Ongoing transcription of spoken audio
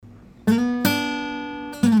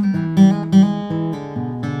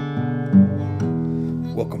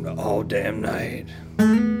Welcome to All Damn Night.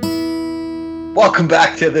 Welcome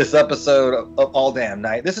back to this episode of All Damn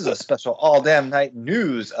Night. This is a special All Damn Night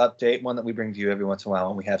news update, one that we bring to you every once in a while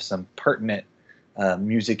when we have some pertinent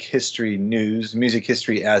music history news, music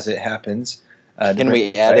history as it happens. Can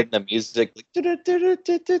we add in the music?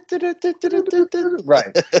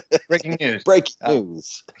 Right. Breaking news. Breaking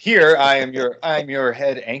news. Here I'm your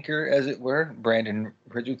head anchor, as it were, Brandon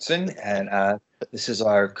Richardson, and this is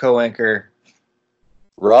our co-anchor,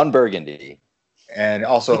 Ron Burgundy. And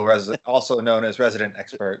also known as resident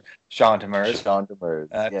expert, Sean Demers.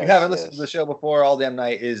 If you haven't listened to the show before, All Damn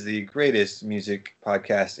Night is the greatest music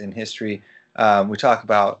podcast in history. We talk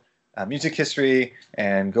about music history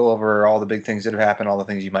and go over all the big things that have happened, all the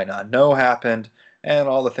things you might not know happened, and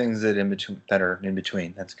all the things that are in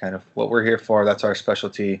between. That's kind of what we're here for. That's our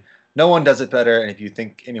specialty. No one does it better, and if you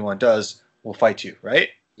think anyone does, we'll fight you, right?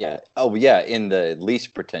 Yeah. Oh, yeah, in the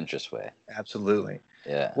least pretentious way. Absolutely.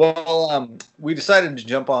 Yeah. Well, we decided to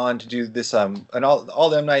jump on to do this. And all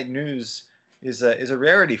Damn Night news is a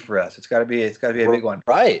rarity for us. It's got to be a big one,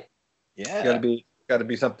 right? Yeah. It's got to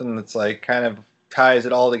be something that's like kind of ties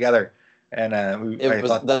it all together. And I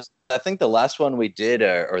think the last one we did,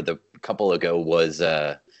 or the couple ago, was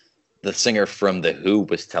the singer from The Who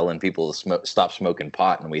was telling people to stop smoking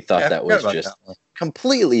pot, and we thought that was just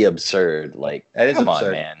completely absurd. Like, come on,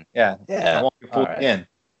 man. Yeah. I won't be pulled in.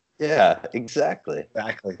 Yeah, exactly.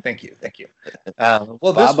 Thank you. Well,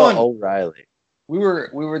 Baba this one, O'Reilly. We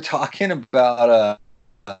were talking about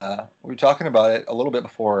it a little bit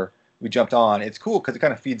before we jumped on. It's cool because it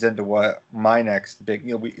kind of feeds into what my next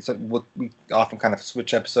big. We often kind of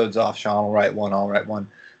switch episodes off. Sean will write one, I'll write one.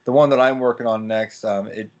 The one that I'm working on next,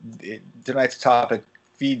 tonight's topic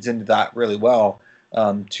feeds into that really well.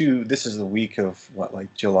 This is the week of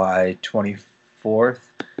July 24th.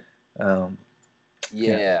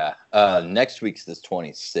 Next week's the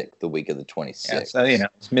 26th, the week of the 26th. Yeah, so,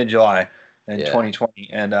 it's mid-July in 2020.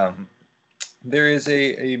 And there is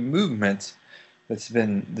a movement that's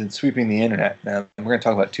been sweeping the internet. Now, we're going to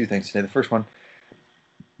talk about two things today. The first one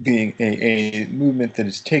being a movement that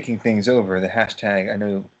is taking things over, the hashtag. I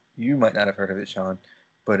know you might not have heard of it, Sean,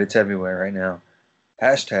 but it's everywhere right now.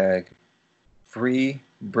 Hashtag Free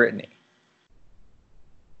Britney.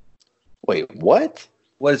 Wait, what?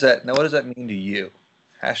 What does that mean to you?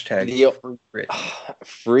 Hashtag Free Britney.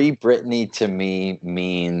 Free Britney to me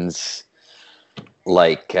means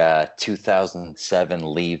like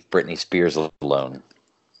 2007 Leave Britney Spears Alone.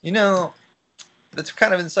 That's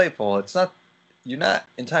kind of insightful. It's not, you're not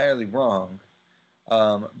entirely wrong,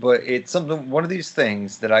 but it's one of these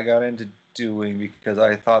things that I got into doing because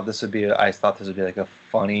I thought this would be like a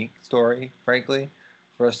funny story, frankly,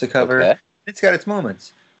 for us to cover. Okay. It's got its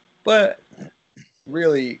moments, but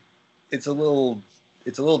really, it's a little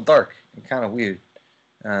dark and kind of weird.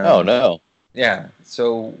 Oh no! Yeah,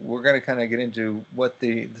 so we're gonna kind of get into what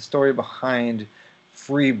the story behind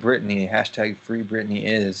Free Britney, hashtag Free Britney,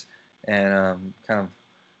 is, and kind of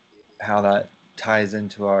how that ties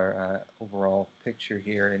into our overall picture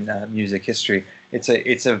here in music history. It's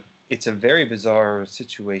a very bizarre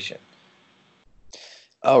situation.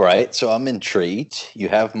 All right, so I'm intrigued. You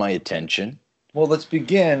have my attention. Well, let's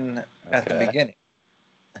begin at the beginning.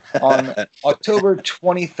 On October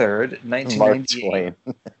 23rd,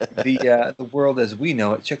 1998, the world as we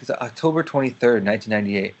know it. Check this out, October 23rd,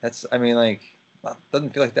 1998.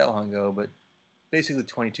 Doesn't feel like that long ago, but basically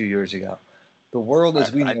 22 years ago. The world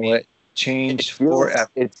as we know it changed forever.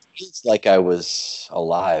 It feels like I was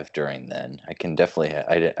alive during then. I can definitely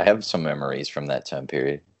I have some memories from that time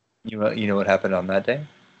period. You know what happened on that day?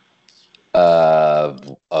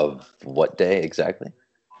 Of what day exactly?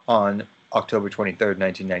 On October 23rd,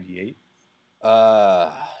 1998.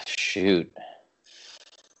 Shoot.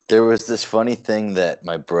 There was this funny thing that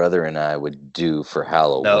my brother and I would do for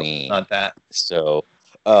Halloween. No, not that. So,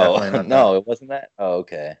 no, it wasn't that? Oh,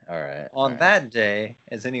 okay. All right. On that day,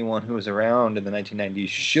 as anyone who was around in the 1990s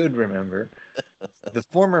should remember, the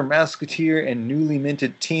former Mouseketeer and newly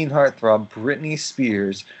minted teen heartthrob Britney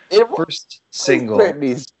Spears' first single,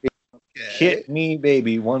 Hit Me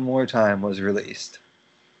Baby One More Time, was released.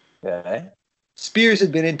 Okay. Spears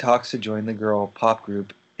had been in talks to join the girl pop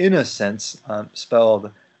group Innocence,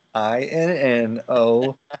 spelled INNOSENSE.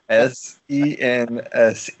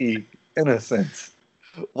 Innocence.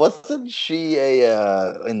 Wasn't she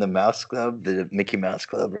in the Mouse Club, the Mickey Mouse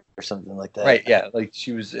Club, or something like that? Right. Yeah. Like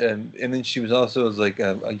she was, and then she was also like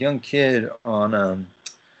a young kid on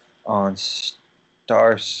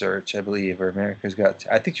Star Search, I believe, or America's Got.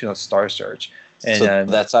 I think she was on Star Search. And so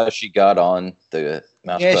that's how she got on the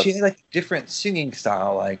Mouse Club? Yeah, she had like a different singing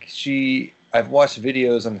style. Like she I've watched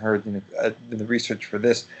videos on her in the research for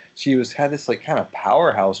this. She had this like kind of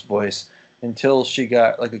powerhouse voice until she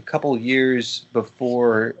got like a couple years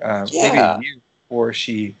before, maybe a year before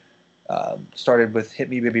she started with "Hit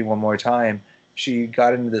Me Baby One More Time." She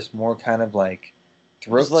got into this more kind of like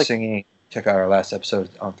throat singing. Check out our last episode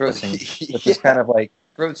on throat singing. With this kind of like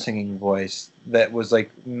throat singing voice that was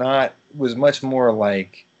like was much more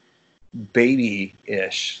like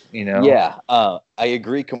baby-ish, you know? Yeah, I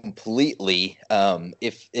agree completely.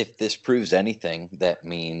 If this proves anything, that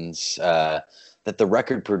means that the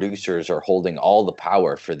record producers are holding all the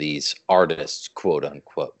power for these artists, quote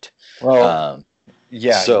unquote. Well,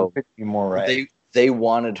 yeah, so you could be more right. They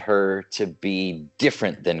wanted her to be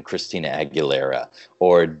different than Christina Aguilera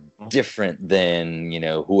or different than,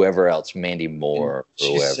 whoever else, Mandy Moore.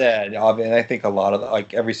 She said, and I think a lot of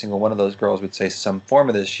like every single one of those girls would say some form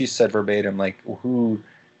of this. She said verbatim, like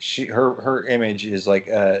her image is like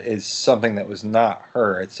is something that was not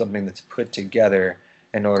her. It's something that's put together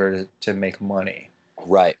in order to make money.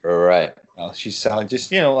 Right. She's selling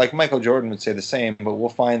just like Michael Jordan would say the same, but we'll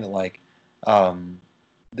find that like.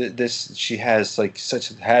 She has like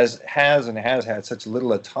has had such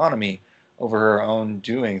little autonomy over her own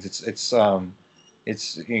doings. It's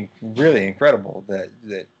really incredible that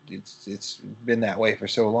it's been that way for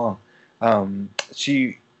so long.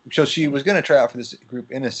 She was going to try out for this group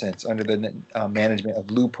Innocence under the management of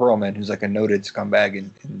Lou Pearlman, who's like a noted scumbag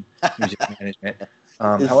in music management.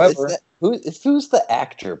 However, who's the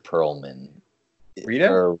actor Pearlman?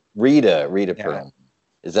 Rita Pearlman.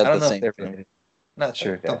 Is that the same thing? Not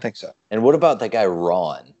sure. Okay. Don't think so. And what about that guy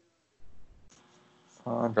Ron?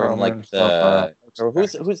 From like who's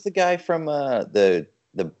the guy from the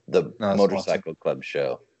motorcycle club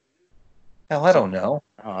show? Hell, I don't know.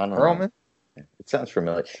 I don't know. It sounds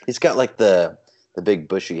familiar. He's got like the big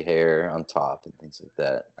bushy hair on top and things like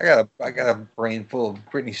that. I got a brain full of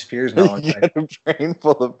Britney Spears knowledge. You got a brain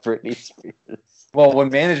full of Britney Spears. Well,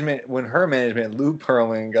 when her management, Lou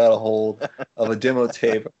Pearlman, got a hold of a demo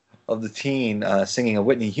tape of the teen singing a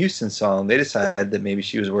Whitney Houston song, they decided that maybe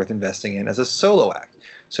she was worth investing in as a solo act.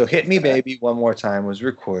 So Hit Me Baby One More Time was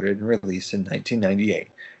recorded and released in 1998,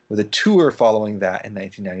 with a tour following that in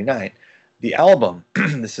 1999. The album, I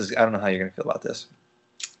don't know how you're going to feel about this.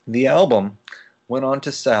 The album went on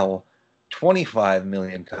to sell 25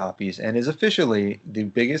 million copies and is officially the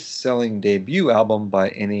biggest selling debut album by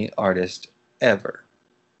any artist ever.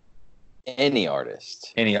 Any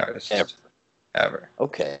artist. Ever.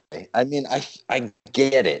 Okay. I mean, I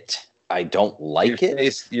get it. I don't like your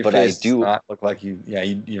face not look like you. Yeah,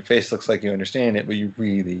 your face looks like you understand it, but you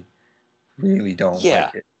really, really don't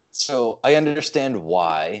like it. So I understand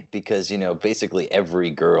why, because basically every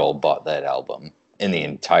girl bought that album in the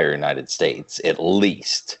entire United States, at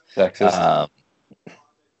least. Sexist.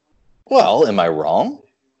 Well, am I wrong?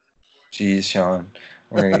 Jeez, Sean.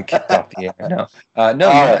 We're going to kick off the air. No, you're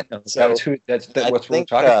not. No. So that's what we're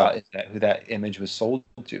talking about. Is that who that image was sold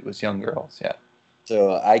to? Was young girls. Yeah.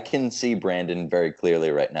 So I can see Brandon very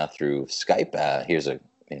clearly right now through Skype. Here's a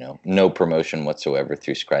no promotion whatsoever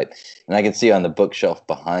through Skype, and I can see on the bookshelf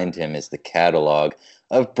behind him is the catalog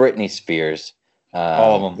of Britney Spears.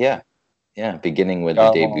 All of them. Yeah. Beginning with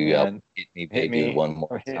the debut album, "Hit Me Baby One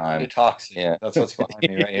More Time." Toxic. Yeah, that's what's behind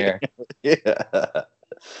me right here. Yeah.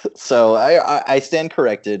 So I stand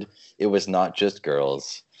corrected. It was not just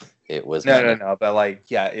girls. It was no. But like,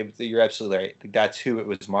 you're absolutely right. That's who it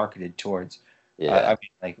was marketed towards. Yeah, I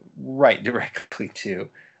mean, like right directly to.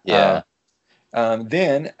 Yeah.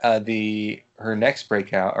 Then her next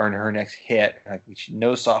breakout or her next hit, like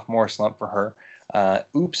no sophomore slump for her.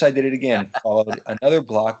 "Oops, I Did It Again" followed another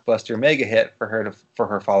blockbuster mega hit for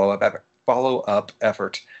her follow up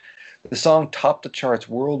effort. The song topped the charts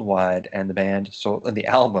worldwide, and the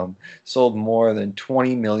album sold more than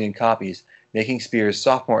 20 million copies, making Spears'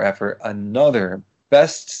 sophomore effort another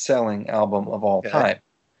best-selling album of all time.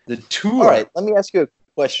 The tour. All right, let me ask you a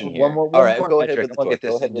question here. One more go ahead with the tour. Get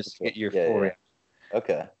this and just get your full reaction.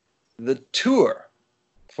 Okay. The tour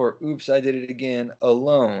for "Oops, I Did It Again"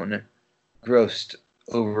 alone grossed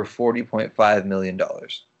over $40.5 million.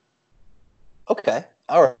 Okay.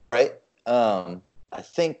 All right. I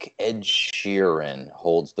think Ed Sheeran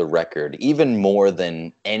holds the record even more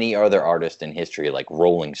than any other artist in history, like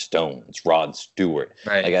Rolling Stones, Rod Stewart.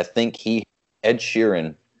 Right. Like I think Ed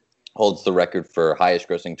Sheeran holds the record for highest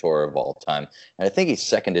grossing tour of all time. And I think he's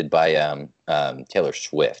seconded by Taylor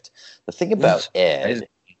Swift. The thing about Ed,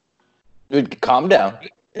 dude, calm down.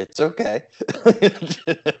 It's okay.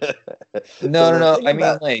 No. I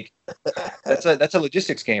mean, like that's a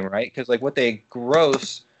logistics game, right? Because like what they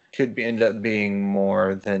gross could end up being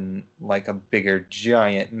more than like a bigger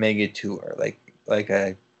giant mega tour, like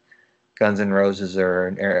a Guns N' Roses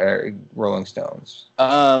or Rolling Stones?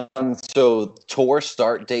 So tour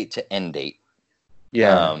start date to end date.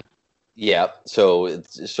 Yeah. Yeah. So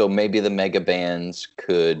maybe the mega bands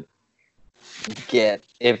could get,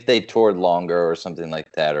 if they toured longer or something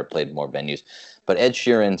like that, or played more venues. But Ed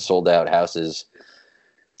Sheeran sold out houses,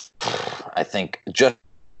 I think, just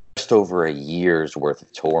over a year's worth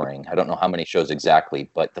of touring. I don't know how many shows exactly,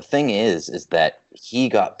 but the thing is that he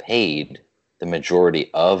got paid the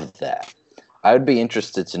majority of that. I would be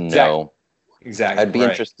interested to know. Exactly. I'd be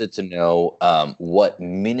interested to know what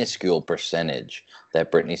minuscule percentage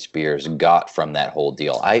that Britney Spears got from that whole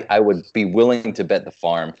deal. I would be willing to bet the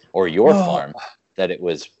farm or your farm that it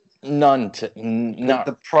was not.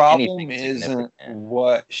 The problem isn't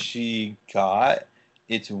what she got;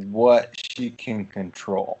 it's what she can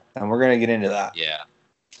control, and we're gonna get into that. Yeah.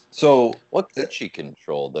 So what could she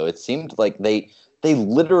control, though? It seemed like they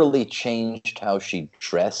literally changed how she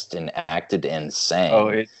dressed and acted and sang. Oh,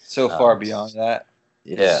 it's so far beyond that.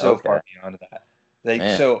 Yeah, it's so far beyond that.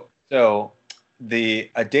 So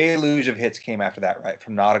a deluge of hits came after that, right?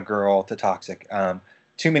 From Not a Girl to Toxic.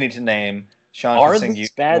 Too Many to Name. Sean Are can sing these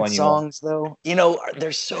you bad songs, though? You know,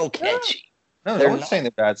 they're so catchy. No, they're not saying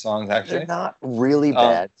they're bad songs, actually. They're not really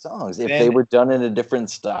bad songs. If they were done in a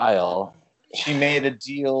different style. She made a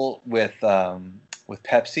deal with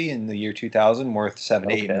Pepsi in the year 2000 worth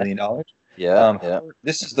 $78 million. Yeah,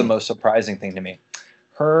 This is the most surprising thing to me.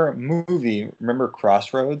 Her movie, remember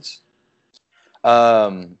Crossroads?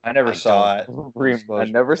 I never saw it. I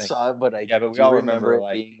never saw it, but but we all remember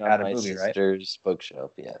it being on my sister's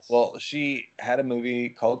bookshelf. Yes. Well, she had a movie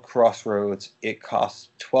called Crossroads. It cost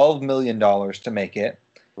 $12 million to make it,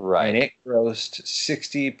 right? And it grossed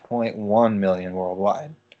 $60.1 million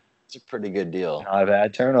worldwide. It's a pretty good deal. Not a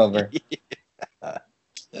bad turnover.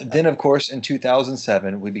 Then, of course, in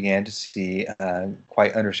 2007, we began to see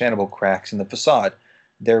quite understandable cracks in the facade.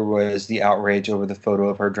 There was the outrage over the photo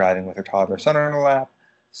of her driving with her toddler son on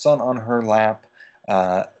her lap.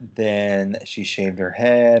 Then she shaved her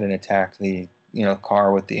head and attacked the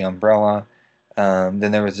car with the umbrella.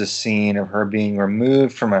 Then there was this scene of her being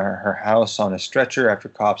removed from her house on a stretcher after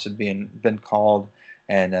cops had been called,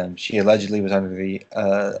 and she allegedly was under the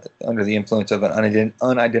influence of an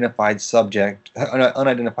unidentified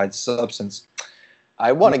substance.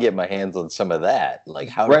 I want to get my hands on some of that. Like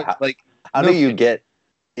how do you get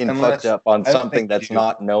fucked up on something that's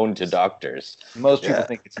not known to doctors? Most people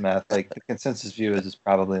think it's meth. Like the consensus view is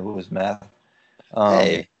probably it was meth.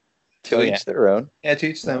 Hey, to each their own. Yeah, to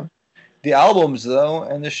each their own. The albums, though,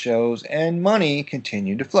 and the shows and money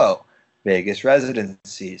continued to flow. Vegas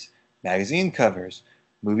residencies, magazine covers,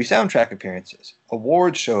 movie soundtrack appearances,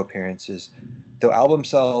 award show appearances. Though album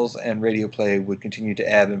sales and radio play would continue to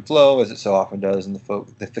ebb and flow, as it so often does in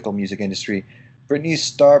the fickle music industry, Britney's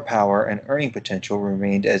star power and earning potential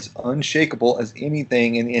remained as unshakable as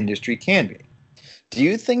anything in the industry can be. Do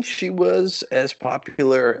you think she was as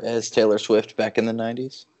popular as Taylor Swift back in the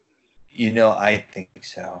 90s? I think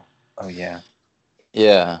so. Oh, yeah.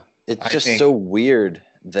 Yeah. It's just so weird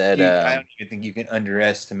that... I don't even think you can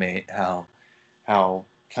underestimate how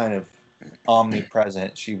kind of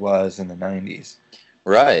omnipresent she was in the 90s.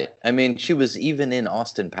 Right. I mean, she was even in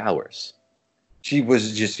Austin Powers. She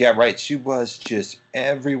was just, right. She was just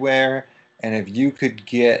everywhere. And if you could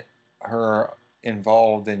get her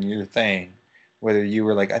involved in your thing, whether you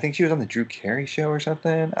were like, I think she was on the Drew Carey show or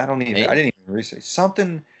something. I didn't even research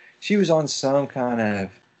something. She was on some kind of,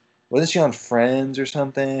 wasn't she on Friends or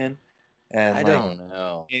something? And I don't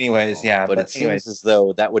know. Anyways, yeah. But it seems as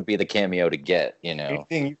though that would be the cameo to get,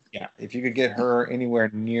 Anything, if you could get her anywhere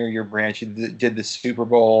near your brand. She did the Super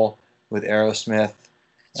Bowl with Aerosmith.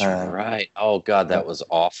 That's right. Oh, God, that was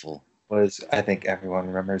awful. I think everyone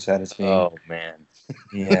remembers that as being. Oh, man.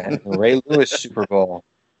 Yeah, Ray Lewis Super Bowl.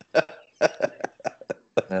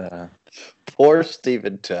 Poor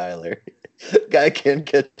Steven Tyler. Guy can't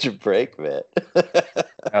catch a break, man.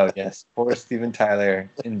 Oh, yes. Poor Steven Tyler,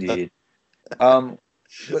 indeed. But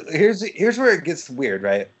here's where it gets weird,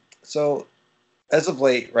 right? So, as of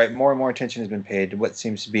late, right, more and more attention has been paid to what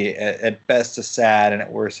seems to be, at best, a sad and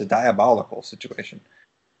at worst, a diabolical situation.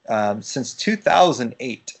 Since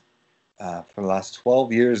 2008, for the last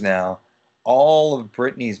 12 years now, all of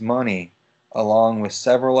Britney's money, along with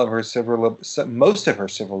most of her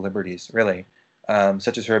civil liberties, really,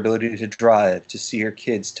 such as her ability to drive, to see her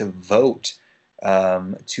kids, to vote,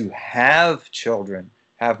 to have children,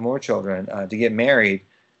 have more children, to get married,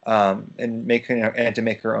 and to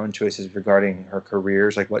make her own choices regarding her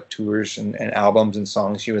careers, like what tours and albums and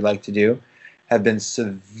songs she would like to do, have been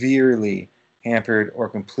severely hampered or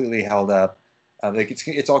completely held up. Like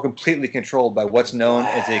it's all completely controlled by what's known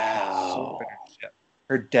as a conservatorship.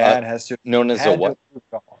 Her dad has to known as a what?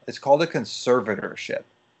 It's called a conservatorship.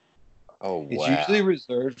 Oh, wow. It's usually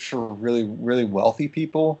reserved for really, really wealthy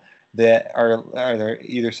people that are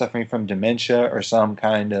either suffering from dementia or some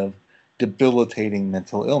kind of debilitating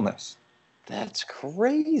mental illness. That's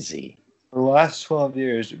crazy. For the last 12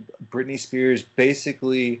 years, Britney Spears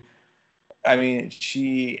basically, I mean,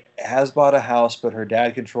 she has bought a house, but her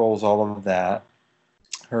dad controls all of that.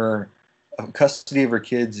 Her custody of her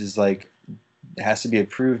kids has to be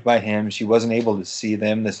approved by him. She wasn't able to see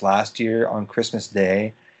them this last year on Christmas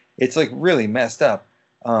Day. It's like really messed up.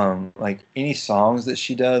 Like any songs that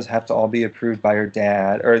she does have to all be approved by her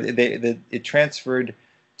dad, or it transferred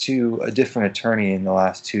to a different attorney in the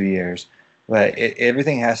last 2 years. But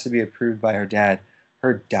everything has to be approved by her dad.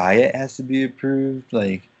 Her diet has to be approved.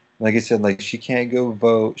 Like I said, like she can't go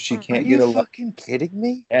vote. She can't get a. Are you fucking kidding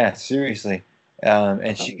me? Yeah, seriously.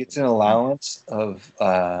 And she gets an allowance of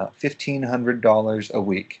 $1,500 a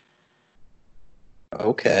week.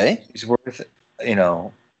 Okay. She's worth,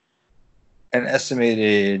 an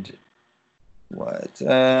estimated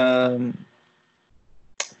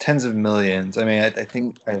tens of millions. I mean, I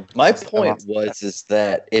think my point is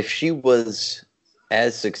that if she was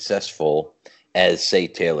as successful as, say,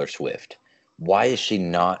 Taylor Swift, why is she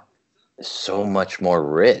not so much more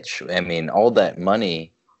rich? I mean, all that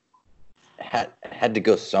money had to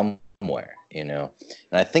go somewhere, and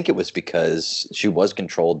I think it was because she was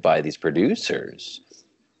controlled by these producers.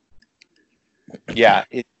 Yeah,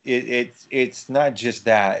 it's not just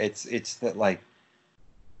that. It's that, like,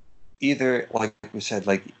 either, like we said,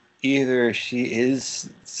 like either she is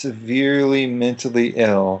severely mentally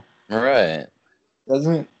ill, right?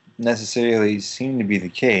 Doesn't necessarily seem to be the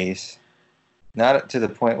case. Not to the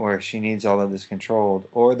point where she needs all of this controlled,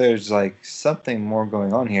 or there's like something more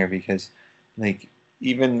going on here, because like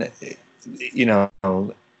even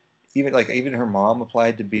her mom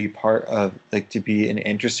applied to be part of, like, to be an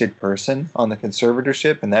interested person on the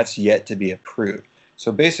conservatorship, and that's yet to be approved.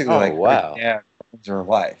 So basically, wow. Her dad runs her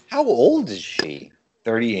life. How old is she?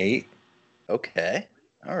 38. Okay.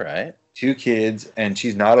 All right. 2 kids, and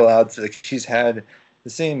she's not allowed to. Like, she's had the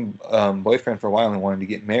same boyfriend for a while and wanted to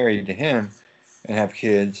get married to him and have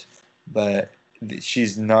kids, but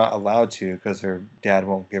she's not allowed to because her dad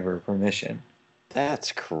won't give her permission.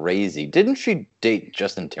 That's crazy. Didn't she date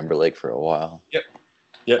Justin Timberlake for a while? Yep.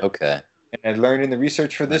 Okay. And I learned in the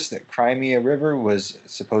research for this that Crimea River was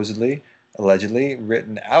allegedly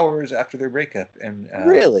written hours after their breakup, and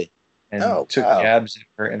really, and took jabs at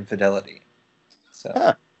her infidelity.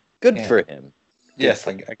 So good for him. Yes,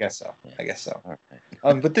 I guess so. Yeah. I guess so.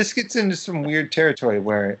 Right. But this gets into some weird territory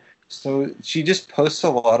where, so she just posts a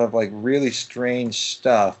lot of like really strange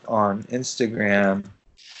stuff on Instagram.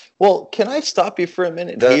 Well, can I stop you for a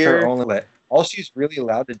minute? That's her only way. All she's really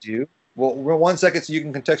allowed to do. Well, 1 second, so you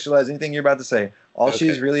can contextualize anything you're about to say. All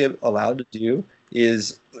she's really allowed to do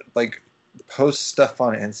is like post stuff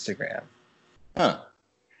on Instagram. Huh.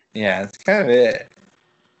 Yeah, that's kind of it.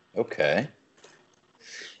 Okay.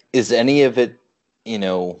 Is any of it,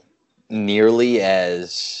 nearly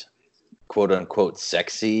as quote unquote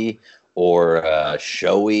sexy or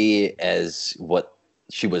showy as what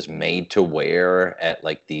she was made to wear at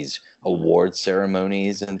like these award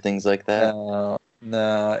ceremonies and things like that?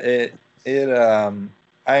 No,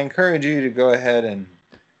 I encourage you to go ahead and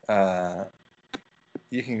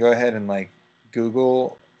you can go ahead and like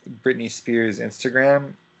Google Britney Spears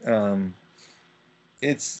Instagram.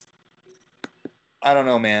 It's, I don't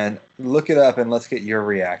know, man. Look it up and let's get your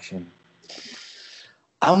reaction.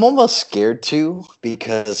 I'm almost scared to,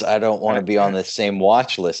 because I don't want to be on the same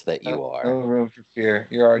watch list that you are. No room for fear.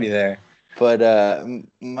 You're already there. But you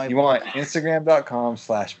want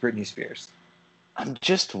Instagram.com/Britney Spears. I'm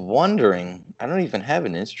just wondering. I don't even have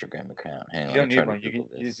an Instagram account. Hang on. You don't need one.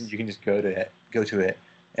 You can just go to it,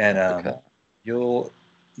 and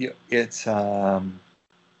it's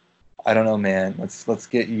I don't know, man. Let's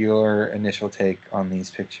get your initial take on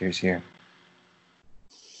these pictures here.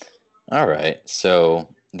 All right.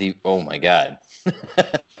 So oh my God.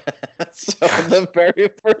 So the very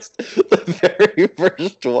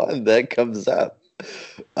first one that comes up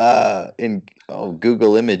in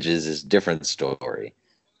Google Images is different story.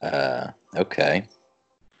 Okay.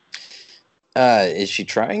 Is she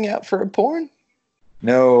trying out for a porn?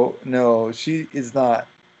 No, she is not.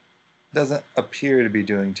 Doesn't appear to be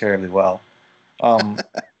doing terribly well.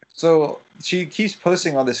 So she keeps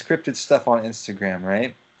posting all this scripted stuff on Instagram,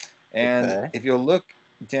 right? And if you'll look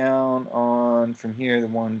down on from here, the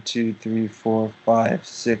 1, 2, 3, 4, 5,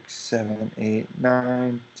 6, 7, 8,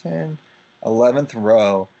 9, 10, 11th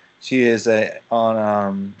row. She is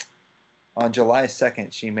on July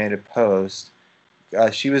 2nd. She made a post.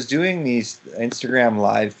 She was doing these Instagram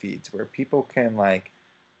live feeds where people can like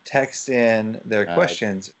text in their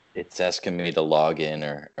questions. It's asking me to log in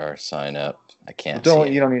or sign up. I can't.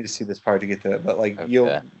 You don't need to see this part to get to it, but like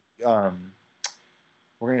you'll.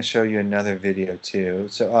 We're going to show you another video too.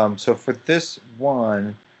 So for this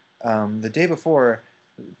one, the day before,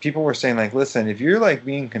 people were saying like, listen, if you're like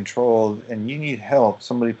being controlled and you need help,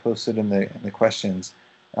 somebody posted in the questions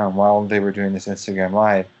while they were doing this Instagram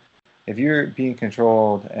live. If you're being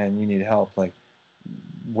controlled and you need help, like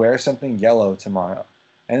wear something yellow tomorrow.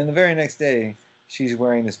 And then the very next day, she's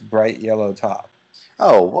wearing this bright yellow top.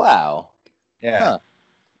 Oh, wow. Yeah. Huh.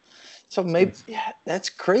 So maybe that's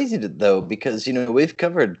crazy though, because we've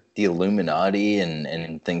covered the Illuminati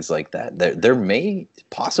and things like that. There may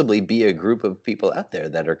possibly be a group of people out there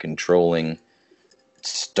that are controlling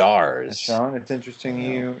stars. Sean, it's interesting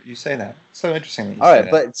you say that. It's so interesting that you say that. All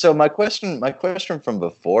right, but so my question from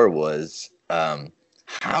before was,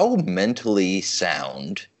 how mentally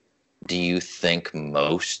sound do you think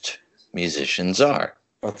most musicians are?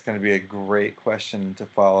 Well, it's going to be a great question to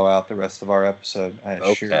follow out the rest of our episode. I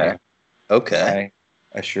assure you. Okay.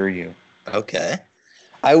 I assure you. Okay.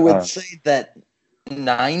 I would say that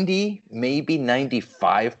 90, maybe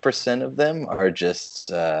 95% of them are just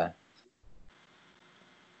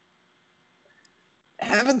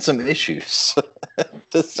having some issues,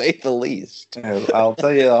 to say the least. I'll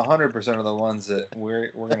tell you 100% of the ones that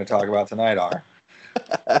we're going to talk about tonight are.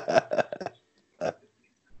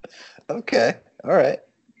 Okay. All right.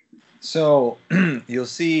 So you'll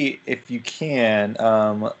see if you can.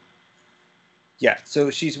 Yeah, so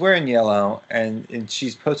she's wearing yellow, and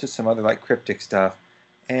she's posted some other like cryptic stuff.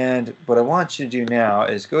 And what I want you to do now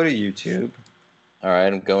is go to YouTube. All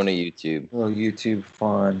right, I'm going to YouTube. A little YouTube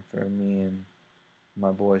fun for me and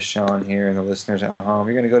my boy Sean here and the listeners at home.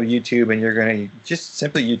 You're going to go to YouTube, and you're going to just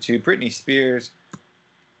simply YouTube Britney Spears,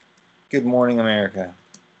 Good Morning America.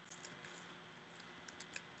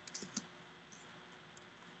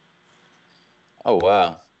 Oh,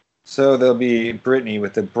 wow. So there'll be Britney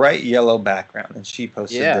with a bright yellow background, and she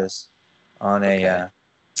posted this on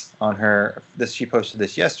she posted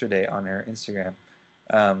this yesterday on her Instagram.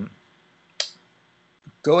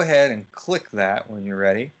 Go ahead and click that when you're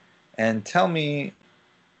ready, and tell me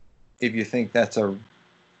if you think that's her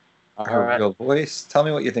real voice. Tell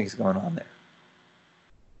me what you think is going on there.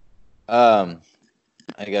 I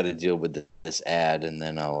got to deal with this ad, and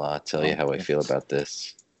then I'll tell you how I feel about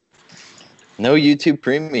this. No YouTube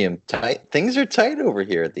Premium. Things are tight over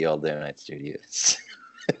here at the All Damn Night Studios.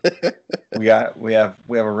 we have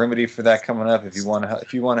a remedy for that coming up. If you want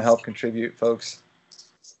to help contribute, folks.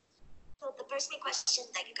 So the first question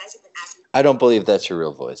that you guys have been asking. I don't believe that's your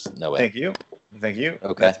real voice. No way. Thank you.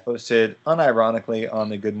 Okay. That's posted unironically on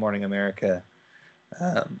the Good Morning America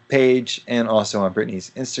page and also on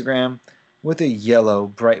Britney's Instagram with a yellow,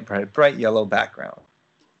 bright yellow background.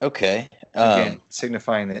 Okay. Again,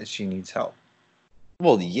 signifying that she needs help.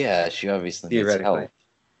 Well, yeah, she obviously needs help.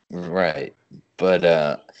 Right. But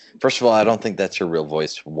first of all, I don't think that's her real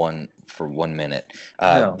voice for 1 minute.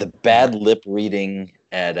 No. The bad lip reading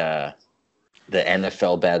at the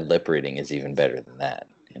NFL bad lip reading is even better than that,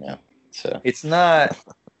 So it's not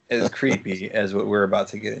as creepy as what we're about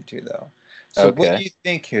to get into, though. So what do you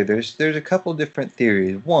think here? There's a couple different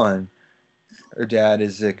theories. One, her dad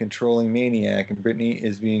is a controlling maniac, and Britney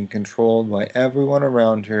is being controlled by everyone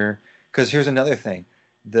around her. Because here's another thing.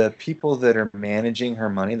 The people that are managing her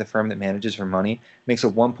money, the firm that manages her money, makes a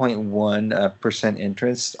 1.1%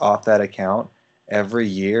 interest off that account every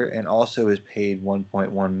year, and also is paid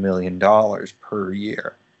 $1.1 million per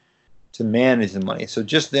year to manage the money. So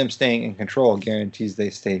just them staying in control guarantees they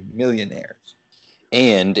stay millionaires.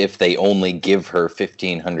 And if they only give her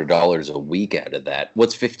 $1,500 a week out of that,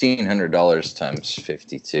 what's $1,500 times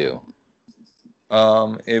 52?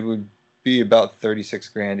 It would be about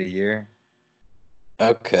 $36,000 a year.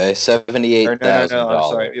 Okay, $78,000. No, I'm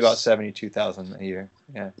sorry, it'd be about $72,000 a year.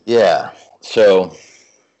 Yeah. Yeah. So,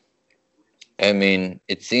 I mean,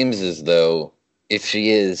 it seems as though if she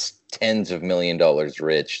is tens of $1 million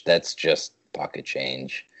rich, that's just pocket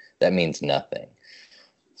change. That means nothing.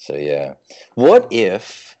 So yeah. What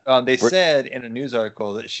if they said in a news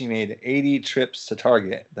article that she made 80 trips to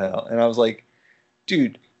Target though, and I was like,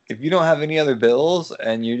 dude, if you don't have any other bills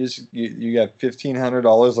and you got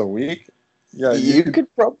 $1,500 a week, yeah, you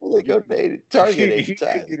could probably go to Target anytime. You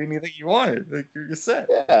could get anything you wanted. Like you're set.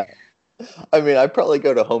 Yeah. I mean, I probably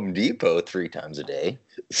go to Home Depot 3 times a day.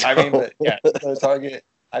 So. I mean, but yeah, so Target.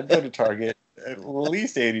 I'd go to Target at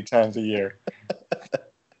least 80 times a year.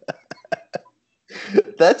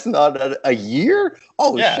 That's not a year?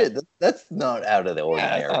 Oh, yeah. Shit. That's not out of the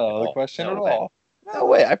ordinary. Yeah, that's not out of the question at all. No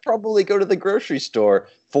way. I probably go to the grocery store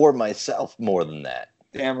for myself more than that.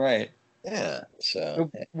 Damn right. Yeah.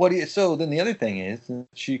 So so then the other thing is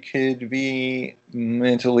she could be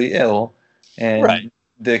mentally ill and right.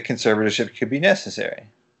 the conservatorship could be necessary.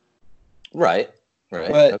 Right.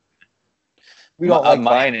 But we don't like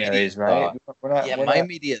binaries, right? My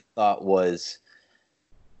immediate thought was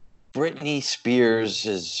Britney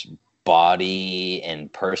Spears' body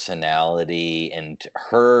and personality and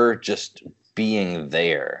her just being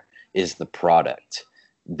there is the product.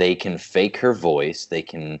 They can fake her voice. They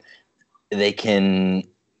can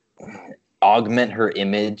augment her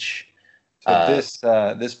image. So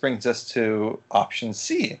this brings us to option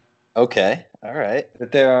C. Okay. All right.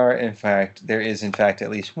 That there is in fact at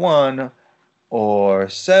least one or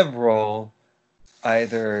several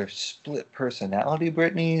either split personality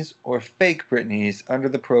Britneys or fake Britneys under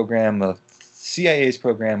the CIA's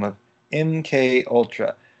program of MK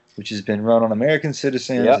Ultra, which has been run on American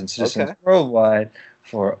citizens and citizens worldwide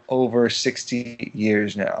for over 60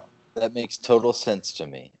 years now. That makes total sense to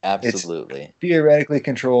me. Absolutely. It's theoretically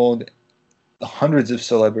controlled hundreds of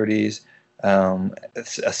celebrities,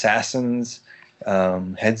 assassins,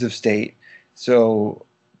 heads of state. So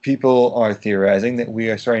people are theorizing that we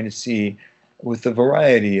are starting to see, with the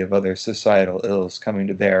variety of other societal ills coming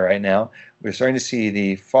to bear right now, we're starting to see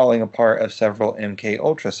the falling apart of several MK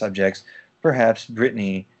Ultra subjects, perhaps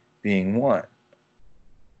Britney being one.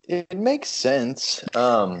 It makes sense.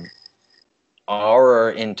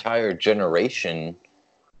 Our entire generation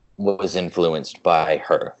was influenced by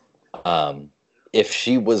her. If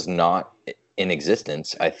she was not in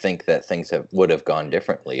existence, I think that things would have gone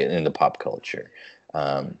differently in the pop culture.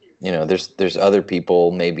 There's other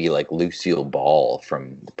people, maybe like Lucille Ball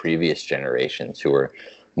from the previous generations, who were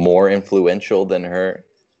more influential than her.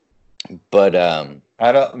 But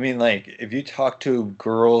if you talk to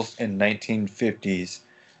girls in 1950s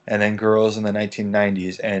and then girls in the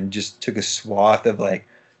 1990s and just took a swath of like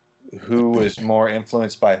who was more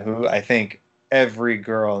influenced by who, I think every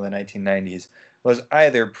girl in the 1990s was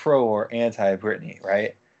either pro or anti Britney,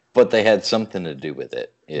 right? But they had something to do with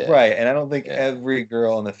it. Yeah. Right, and I don't think every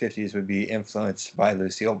girl in the 50s would be influenced by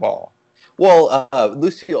Lucille Ball. Well,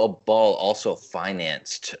 Lucille Ball also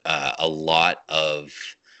financed a lot of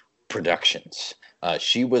productions.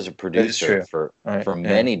 She was a producer for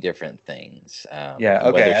many different things.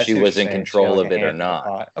 Whether she was in control of it or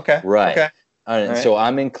not. Okay. Right. Okay. So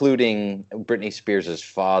I'm including Britney Spears'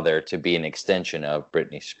 father to be an extension of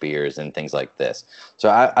Britney Spears and things like this. So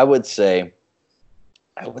I would say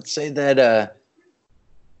that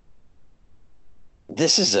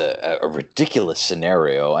this is a ridiculous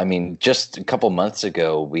scenario. I mean, just a couple months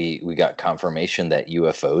ago, we got confirmation that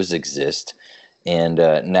UFOs exist, and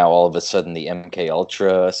now all of a sudden the MK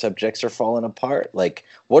Ultra subjects are falling apart. Like,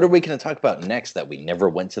 what are we going to talk about next? That we never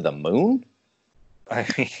went to the moon? I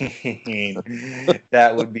mean,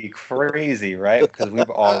 that would be crazy, right? Because we've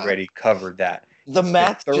already covered that. The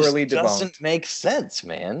math just doesn't make sense,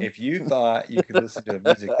 man. If you thought you could listen to a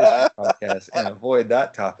music history podcast and avoid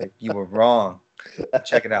that topic, you were wrong.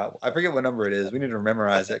 Check it out. I forget what number it is. We need to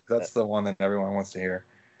memorize it because that's the one that everyone wants to hear.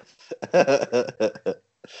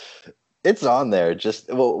 It's on there. Just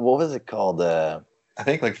what was it called? I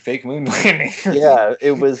think like fake moon landing. Yeah,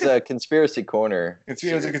 it was Conspiracy Corner. It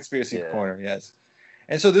was a Conspiracy Corner, yes.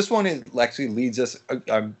 And so this one actually leads us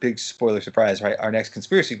a big spoiler surprise, right? Our next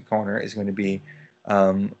Conspiracy Corner is going to be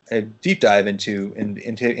a deep dive into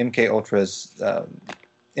MK Ultra's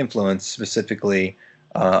influence, specifically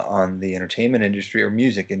on the entertainment industry or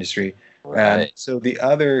music industry. Right. So the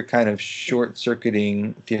other kind of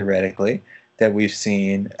short-circuiting, theoretically, that we've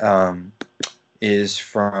seen is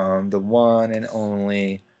from the one and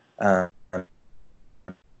only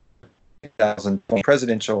 2020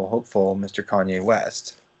 presidential hopeful, Mr. Kanye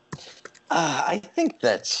West. I think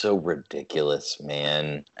that's so ridiculous,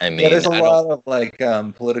 man. I mean, there's a lot of like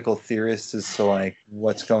political theorists as to like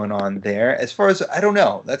what's going on there. As far as I don't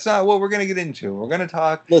know, that's not what we're going to get into. We're going to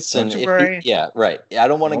talk. Listen, don't you worry. Right. I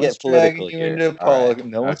don't want to get political here.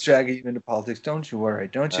 No one's dragging you into politics. Don't you worry.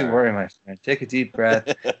 Don't you worry, my friend. Take a deep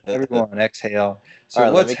breath. Everyone, exhale. So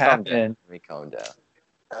what's happening? Let me calm down.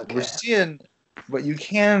 Okay. We're seeing, but you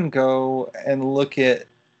can go and look at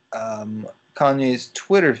Kanye's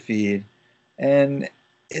Twitter feed. And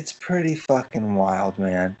it's pretty fucking wild,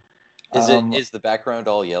 man. Is the background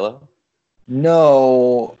all yellow?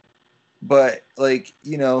 No. but like,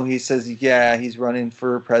 you know, he says, yeah, he's running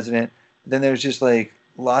for president. Then there's just like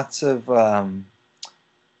lots of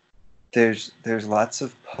there's lots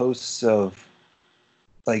of posts of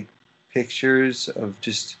like pictures of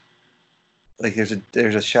just like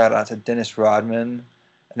there's a shout out to Dennis Rodman,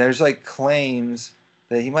 and there's like claims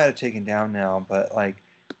that he might have taken down now, but like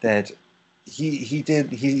that he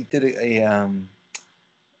did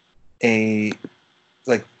a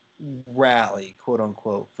like rally, quote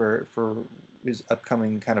unquote, for his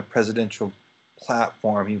upcoming kind of presidential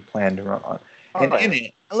platform he planned to run on. And in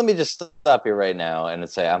it, let me just stop you right now and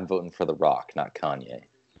say I'm voting for The Rock, not Kanye.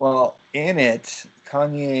 Well, in it,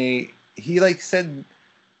 Kanye, he like said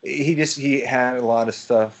he had a lot of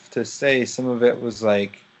stuff to say. Some of it was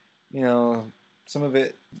like, you know, some of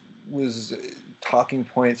it was talking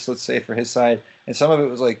points, let's say, for his side, and some of it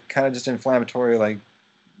was like kind of just inflammatory. Like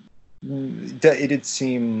it did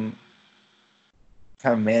seem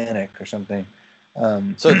kind of manic or something.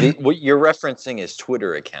 So what you're referencing is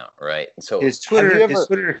Twitter account, right? So his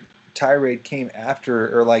Twitter tirade came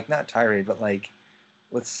after, or like not tirade, but like,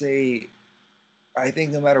 let's say, I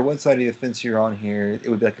think no matter what side of the fence you're on here, it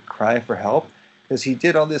would be like a cry for help, because he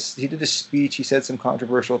did all this. He did a speech. He said some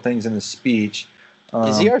controversial things in the speech.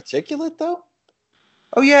 Is he articulate though?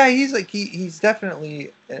 Oh yeah, he's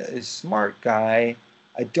definitely a smart guy.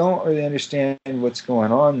 I don't really understand what's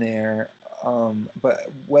going on there,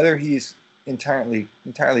 but whether he's entirely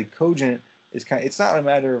cogent is kind of, it's not a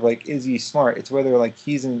matter of like, is he smart? It's whether like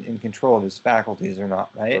he's in control of his faculties or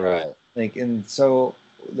not, right? Right. Like, and so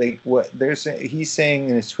like what they're saying, he's saying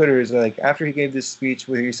in his Twitter is like, after he gave this speech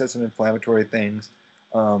where he said some inflammatory things,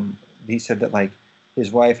 he said that like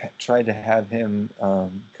his wife tried to have him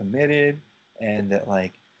committed, and that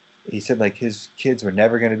like he said like his kids were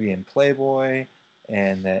never going to be in Playboy,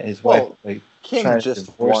 and that his wife like Kim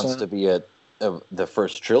just wants to be the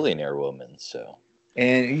first trillionaire woman. So,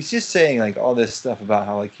 and he's just saying like all this stuff about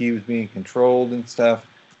how like he was being controlled and stuff,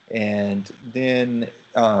 and then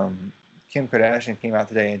Kim Kardashian came out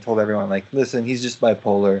today and told everyone like, listen, he's just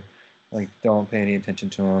bipolar, like don't pay any attention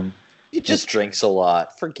to him. He just drinks a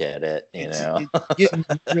lot. Forget it, you know. It's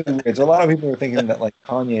really weird. So a lot of people are thinking that like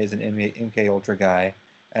Kanye is an MK Ultra guy,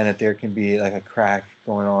 and that there can be like a crack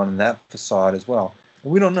going on in that facade as well.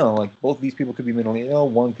 And we don't know. Like both of these people could be mentally ill.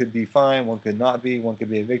 One could be fine. One could not be. One could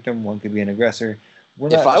be a victim. One could be an aggressor. We're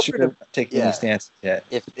not sure to take any stance yet.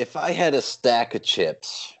 If I had a stack of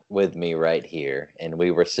chips with me right here, and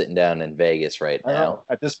we were sitting down in Vegas right now.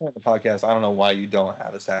 At this point in the podcast, I don't know why you don't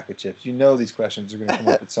have a stack of chips. You know these questions are going to come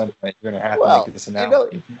up at some point. You're going to have to make this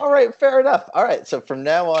analogy. You know, all right, fair enough. All right, so from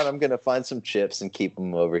now on, I'm going to find some chips and keep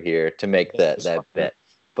them over here to make that bet.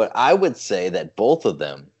 But I would say that both of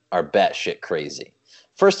them are batshit crazy.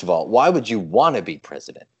 First of all, why would you want to be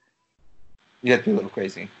president? You have to be a little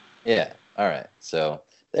crazy. Yeah, all right. So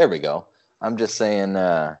there we go. I'm just saying,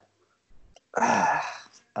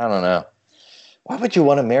 I don't know. Why would you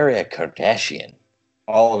want to marry a Kardashian?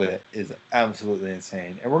 All of it is absolutely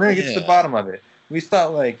insane. And we're going to get to the bottom of it. We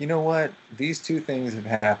thought, like, you know what? These two things have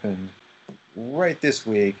happened right this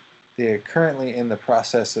week. They're currently in the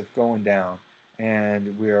process of going down.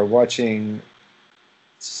 And we are watching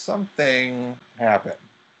something happen.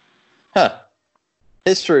 Huh.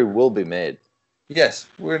 History will be made. Yes.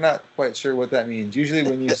 We're not quite sure what that means. Usually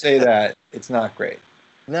when you say that, it's not great.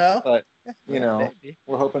 No. But you know, maybe.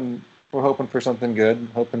 We're hoping for something good.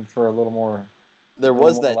 Hoping for a little more. There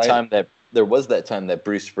was that time that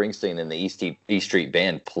Bruce Springsteen and the E Street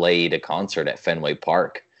Band played a concert at Fenway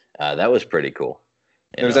Park. That was pretty cool.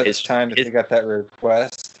 There was that time that they got that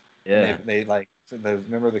request. Yeah. They like,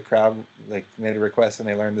 remember the crowd like made a request and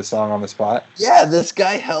they learned the song on the spot. Yeah, this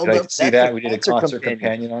guy held up. See that? We did a concert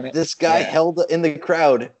companion on it. This guy held in the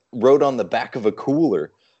crowd, wrote on the back of a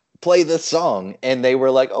cooler, play this song, and they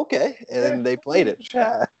were like, okay, and they played it.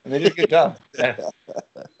 And they did a good job.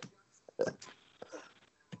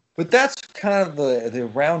 But that's kind of the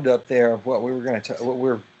roundup there of what we were going to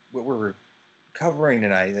what we're covering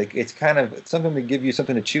tonight. Like it's kind of something to give you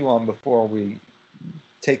something to chew on before we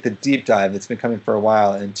take the deep dive that's been coming for a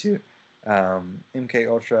while into MK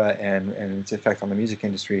Ultra and its effect on the music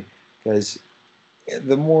industry. Because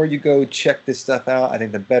the more you go check this stuff out, I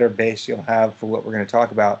think the better base you'll have for what we're going to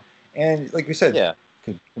talk about. And like we said,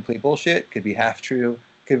 could be complete bullshit, could be half true,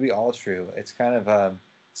 could be all true. It's kind of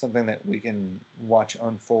something that we can watch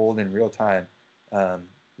unfold in real time.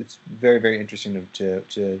 It's very, very interesting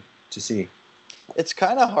to see. It's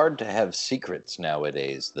kind of hard to have secrets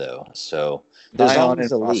nowadays, though. So there's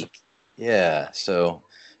always a leak. Yeah. So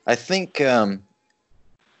I think the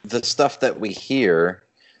stuff that we hear,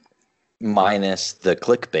 minus the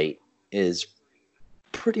clickbait, is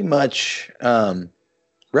pretty much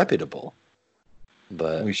reputable.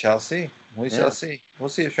 But we shall see. We shall see. We'll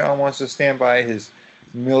see if Sean wants to stand by his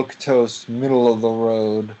milquetoast, middle of the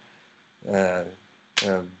road,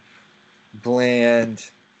 bland,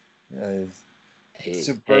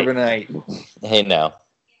 suburbanite. Hey, now.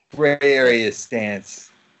 Gray area stance.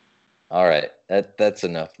 All right, that's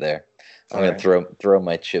enough there. I'm gonna throw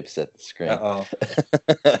my chips at the screen.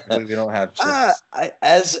 We don't have chips.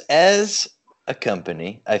 As a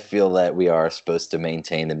company, I feel that we are supposed to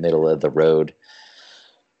maintain the middle of the road.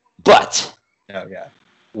 But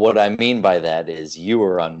what I mean by that is you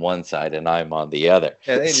are on one side and I'm on the other.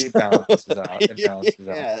 Yeah, it balances out. It balances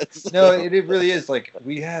out. No, it really is. Like,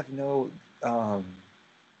 we have no.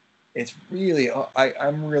 It's really.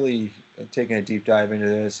 I'm really taking a deep dive into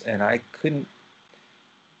this, and I couldn't.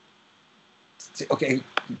 Okay,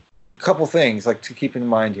 a couple things like to keep in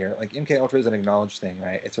mind here. Like, MK Ultra is an acknowledged thing,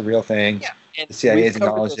 right? It's a real thing. Yeah. And the CIA has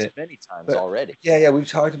acknowledged it many times already. Yeah, we've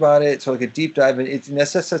talked about it. So like a deep dive, and it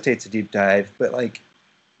necessitates a deep dive, but like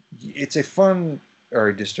it's a fun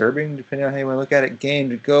or disturbing, depending on how you want to look at it, game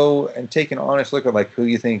to go and take an honest look at like who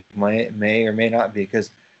you think may or may not be.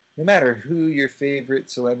 Because no matter who your favorite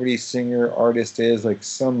celebrity, singer, artist is, like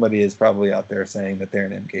somebody is probably out there saying that they're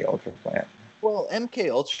an MK Ultra fan. Well,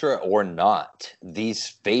 MK Ultra or not, these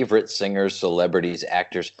favorite singers, celebrities,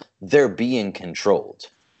 actors, they're being controlled.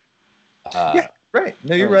 Yeah, right.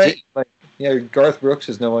 No, you're right. Like, Garth Brooks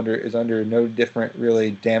is under no different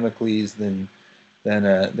really Damocles than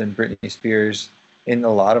Britney Spears in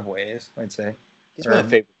a lot of ways. I'd say he's my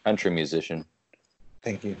favorite country musician.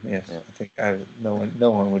 Thank you. Yes, yeah. I think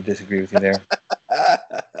no one would disagree with you there.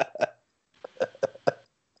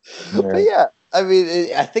 But yeah, I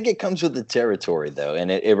mean, I think it comes with the territory, though,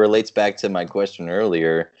 and it relates back to my question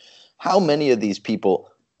earlier. How many of these people?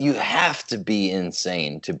 You have to be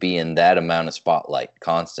insane to be in that amount of spotlight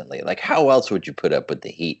constantly. Like, how else would you put up with the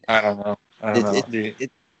heat? I don't know.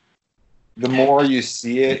 The more you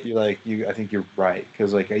see it, you're like, I think you're right,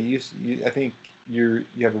 because like I think you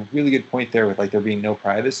have a really good point there with like there being no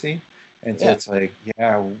privacy, and so it's like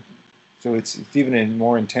so it's even a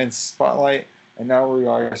more intense spotlight, and now we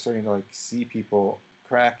are starting to like see people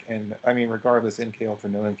crack, and I mean regardless, MK Ultra,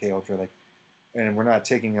 no MK Ultra, like. And we're not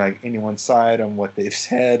taking like anyone's side on what they've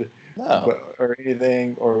said or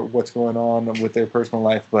anything or what's going on with their personal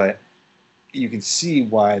life, but you can see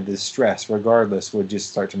why the stress, regardless, would just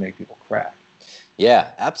start to make people crack.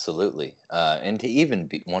 Yeah, absolutely. And to even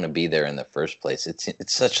want to be there in the first place,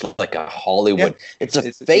 it's such like a Hollywood. Yeah. It's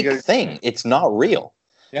a fake thing. It's not real.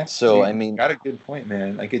 Yeah. So I mean, got a good point,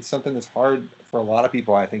 man. Like it's something that's hard for a lot of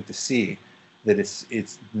people, I think, to see that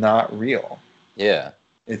it's not real. Yeah.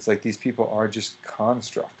 It's like these people are just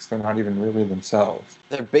constructs. They're not even really themselves.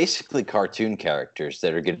 They're basically cartoon characters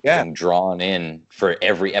that are getting drawn in for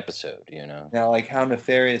every episode, you know? Now, like, how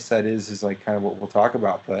nefarious that is like kind of what we'll talk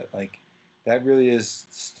about. But, like, that really is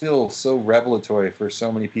still so revelatory for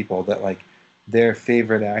so many people that, like, their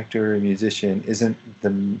favorite actor or musician isn't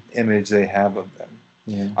the image they have of them.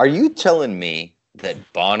 Yeah. Are you telling me that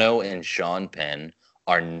Bono and Sean Penn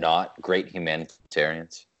are not great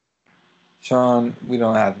humanitarians? Sean, we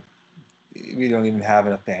don't even have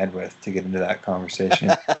enough bandwidth to get into that conversation.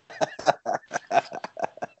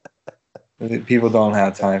 People don't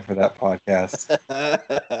have time for that podcast.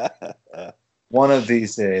 One of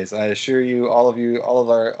these days, I assure you, all of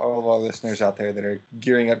our listeners out there that are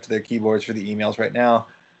gearing up to their keyboards for the emails right now,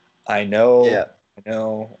 I know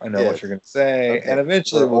what you're going to say, and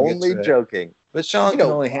eventually we'll get to it. Joking. But Sean can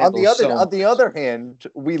only handle on the other hand,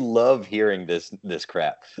 we love hearing this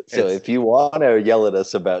crap. So if you want to yell at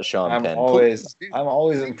us about Sean Penn, I'm always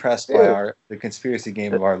impressed by the conspiracy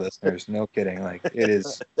game of our listeners. No kidding, like it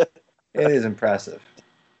is impressive.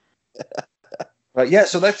 But yeah,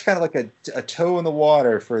 so that's kind of like a toe in the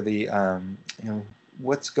water for the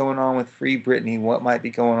what's going on with Free Britney, what might be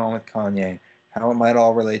going on with Kanye, how it might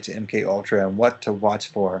all relate to MK Ultra, and what to watch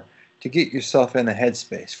for to get yourself in the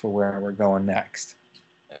headspace for where we're going next.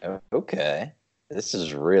 Okay. This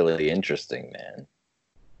is really interesting, man.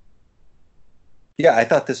 Yeah, I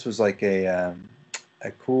thought this was like a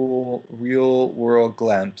cool real world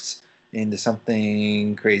glimpse into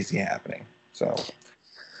something crazy happening. So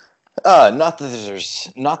not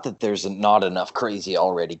that there's not enough crazy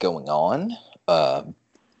already going on, but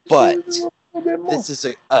this is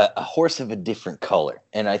a horse of a different color.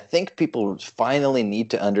 And I think people finally need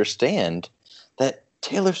to understand that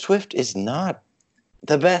Taylor Swift is not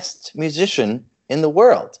the best musician in the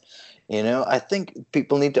world. You know, I think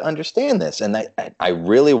people need to understand this. And I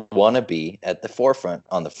really want to be at the forefront,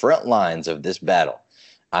 on the front lines of this battle.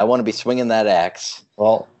 I want to be swinging that axe.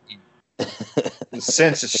 Well,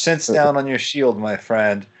 Since down on your shield, my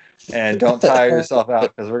friend, and don't tire yourself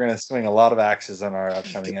out because we're going to swing a lot of axes on our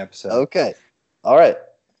upcoming episode. Okay. All right.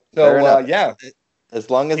 So, yeah. As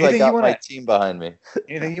long as I got my team behind me.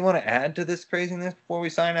 Anything you want to add to this craziness before we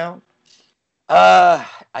sign out?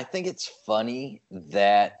 I think it's funny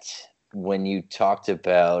that when you talked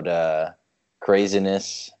about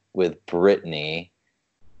craziness with Britney,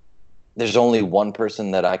 there's only one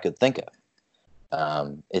person that I could think of.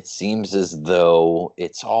 It seems as though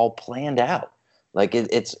it's all planned out. Like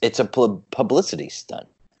it's a publicity stunt.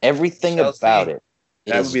 Everything Chelsea, about it.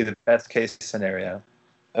 That would be the best case scenario.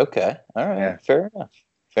 Okay. All right. Yeah.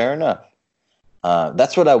 Fair enough.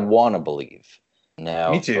 That's what I want to believe.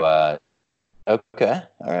 Now, me too. Okay. All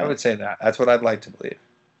right. I would say that. That's what I'd like to believe.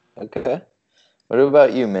 Okay. What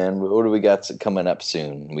about you, man? What do we got coming up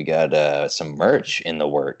soon? We got some merch in the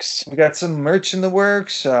works. We got some merch in the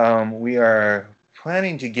works. We are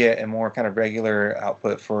planning to get a more kind of regular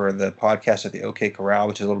output for the podcast at the OK Corral,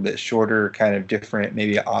 which is a little bit shorter, kind of different,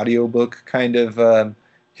 maybe audiobook kind of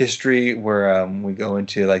history where we go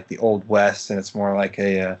into like the Old West and it's more like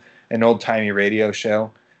an old-timey radio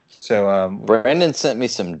show. So Brandon sent me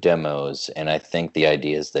some demos, and I think the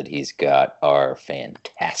ideas that he's got are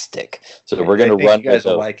fantastic. So we're going to run with those. You guys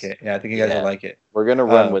will like it. Yeah, I think you guys will like it. We're going to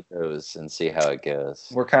run with those and see how it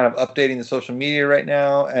goes. We're kind of updating the social media right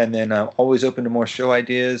now, and then always open to more show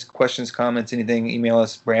ideas, questions, comments, anything. Email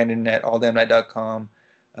us, Brandon@alldamnnight.com,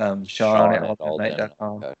 Sean at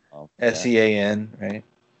alldamnnight.com, SEAN, right?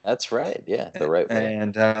 That's right. Yeah, the right way.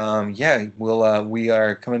 And we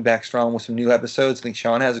are coming back strong with some new episodes. I think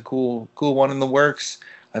Sean has a cool one in the works.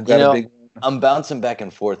 I've got a big one. I'm bouncing back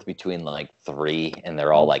and forth between like 3, and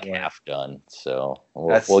they're all like half done. So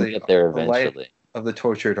we'll get there eventually. Of the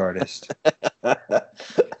tortured artist.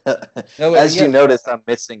 As you notice, I'm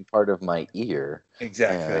missing part of my ear.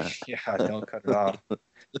 Exactly. Yeah, don't cut it off.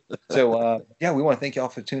 So we want to thank y'all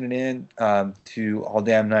for tuning in to All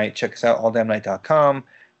Damn Night. Check us out, alldamnnight.com.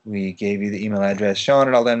 We gave you the email address, Sean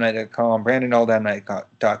at alldamnnight.com, Brandon at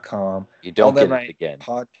alldamnnight.com. You don't get it again.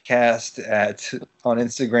 Podcast on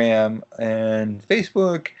Instagram and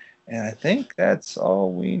Facebook. And I think that's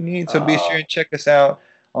all we need. So be sure and check us out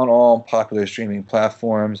on all popular streaming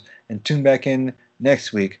platforms. And tune back in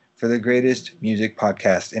next week for the greatest music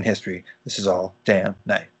podcast in history. This is All Damn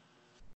Night.